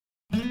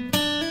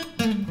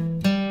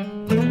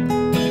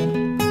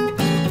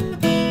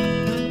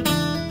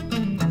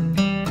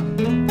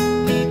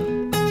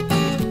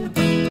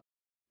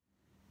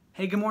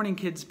Hey, good morning,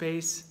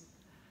 KidzSpace.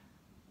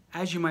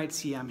 As you might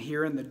see, I'm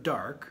here in the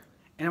dark,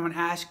 and I want to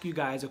ask you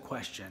guys a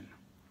question.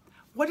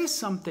 What is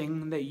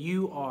something that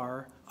you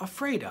are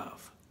afraid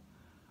of?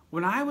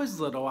 When I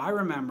was little, I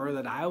remember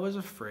that I was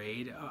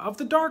afraid of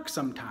the dark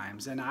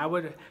sometimes, and I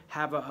would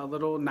have a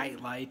little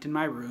nightlight in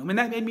my room, and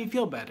that made me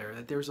feel better,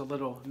 that there was a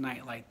little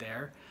nightlight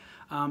there.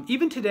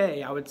 Even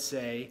today, I would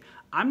say,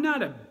 I'm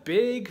not a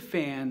big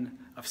fan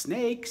of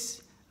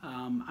snakes.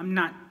 I'm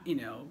not,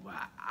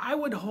 I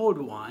would hold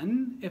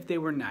one if they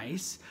were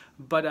nice,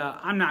 but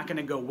I'm not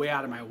gonna go way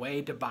out of my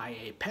way to buy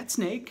a pet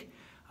snake.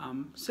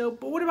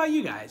 But what about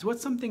you guys?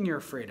 What's something you're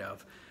afraid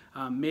of?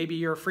 Maybe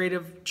you're afraid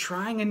of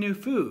trying a new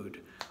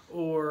food,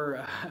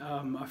 or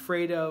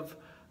afraid of,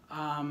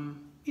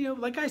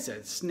 like I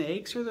said,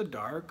 snakes or the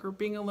dark or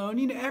being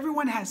alone.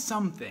 Everyone has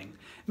something.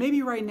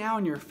 Maybe right now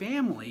in your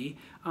family,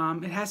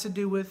 it has to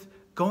do with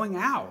going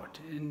out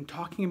and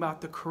talking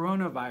about the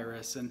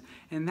coronavirus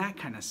and that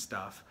kind of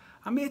stuff.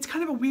 It's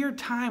kind of a weird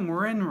time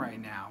we're in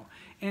right now.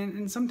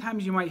 And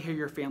sometimes you might hear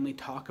your family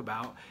talk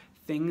about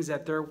things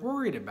that they're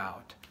worried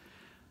about.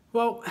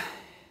 Well,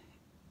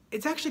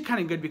 it's actually kind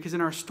of good because in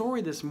our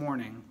story this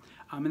morning,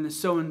 in the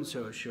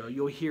So&So Show,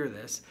 you'll hear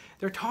this.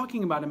 They're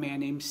talking about a man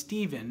named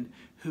Stephen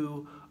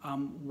who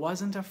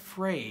wasn't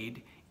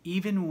afraid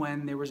even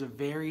when there was a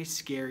very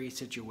scary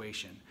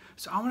situation.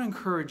 So I want to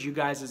encourage you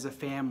guys as a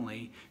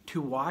family to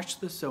watch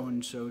the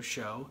So&So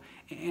Show.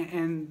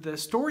 And the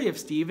story of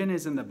Stephen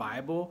is in the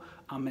Bible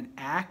in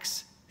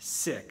Acts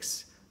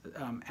 6,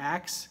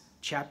 Acts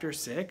chapter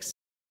 6.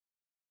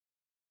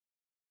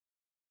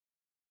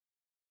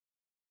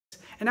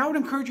 And I would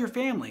encourage your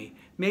family,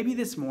 maybe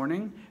this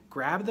morning,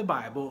 grab the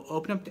Bible,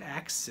 open up to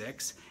Acts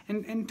 6,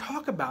 and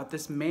talk about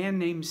this man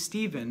named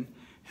Stephen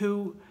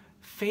who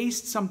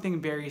faced something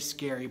very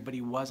scary, but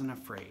he wasn't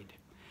afraid.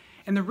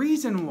 And the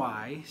reason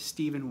why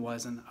Stephen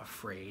wasn't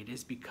afraid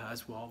is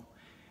because, well,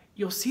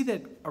 you'll see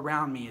that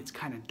around me it's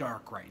kind of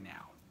dark right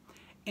now.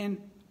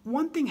 And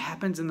one thing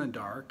happens in the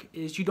dark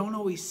is you don't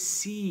always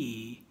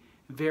see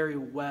very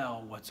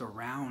well what's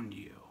around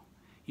you.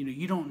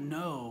 You don't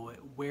know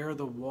where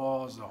the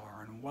walls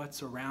are and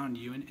what's around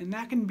you. And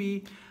that can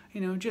be,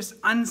 just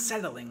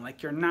unsettling,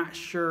 like you're not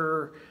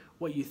sure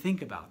what you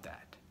think about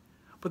that.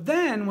 But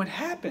then what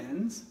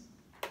happens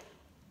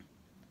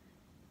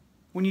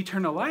when you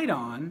turn a light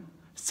on,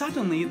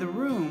 suddenly the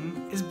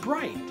room is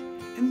bright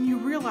and you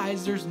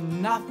realize there's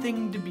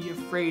nothing to be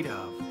afraid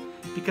of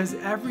because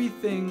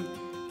everything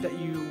that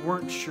you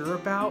weren't sure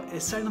about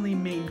is suddenly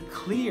made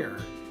clear.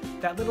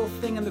 That little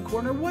thing in the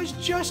corner was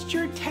just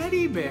your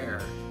teddy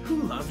bear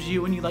who loves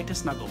you and you like to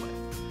snuggle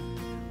with.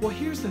 Well,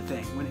 here's the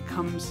thing when it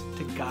comes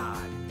to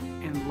God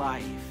and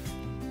life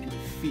and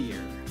fear,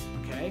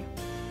 okay?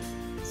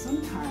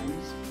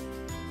 Sometimes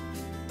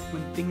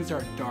when things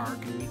are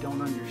dark and we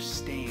don't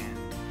understand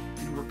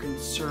and we're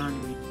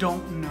concerned, we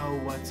don't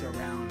know what's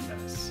around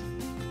us,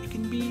 it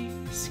can be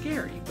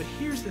scary. But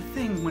here's the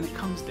thing when it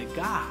comes to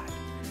God.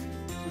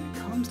 When it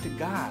comes to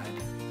God,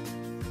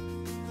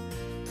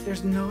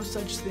 there's no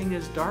such thing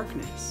as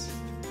darkness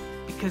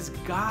because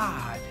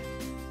God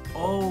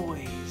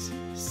always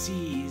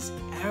sees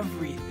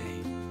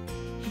everything.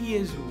 He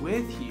is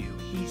with you.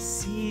 He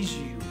sees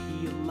you.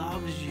 He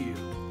loves you.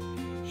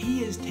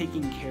 He is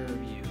taking care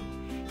of you.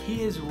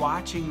 He is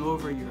watching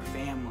over your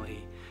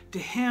family. To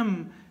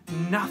him,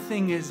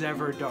 nothing is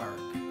ever dark.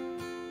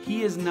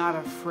 He is not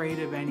afraid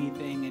of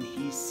anything, and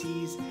he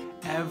sees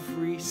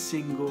every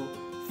single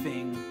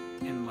thing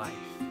in life.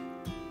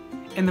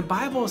 And the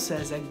Bible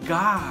says that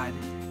God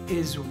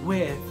is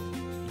with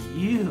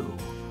you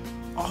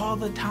all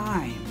the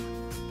time.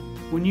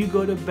 When you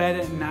go to bed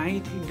at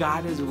night,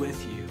 God is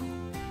with you.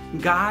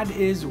 God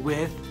is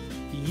with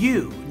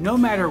you. No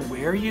matter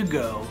where you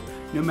go,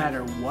 no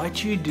matter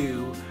what you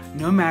do,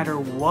 no matter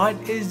what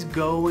is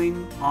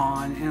going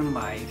on in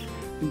life,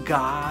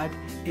 God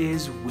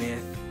is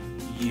with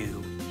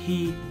you.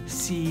 He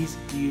sees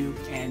you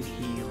and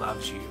he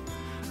loves you.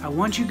 I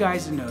want you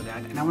guys to know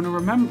that, and I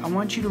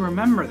want you to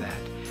remember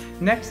that.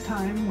 Next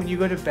time when you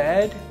go to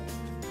bed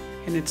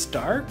and it's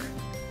dark,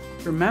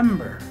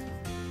 remember,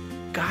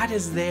 God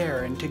is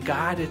there, and to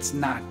God it's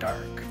not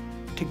dark.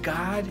 To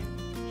God,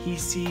 he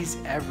sees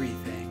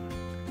everything.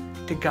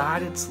 To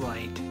God it's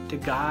light. To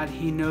God,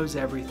 he knows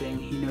everything.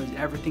 He knows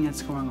everything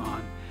that's going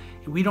on.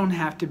 And we don't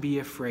have to be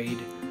afraid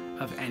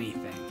of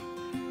anything.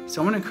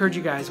 So I want to encourage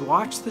you guys,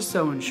 watch the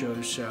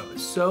So&So Show.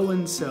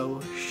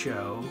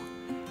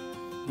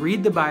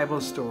 Read the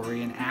Bible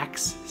story in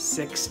Acts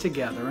 6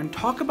 together and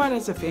talk about it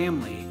as a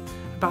family,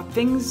 about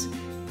things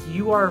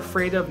you are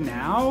afraid of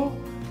now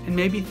and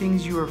maybe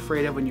things you were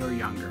afraid of when you were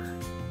younger.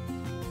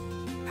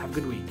 Have a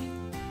good week.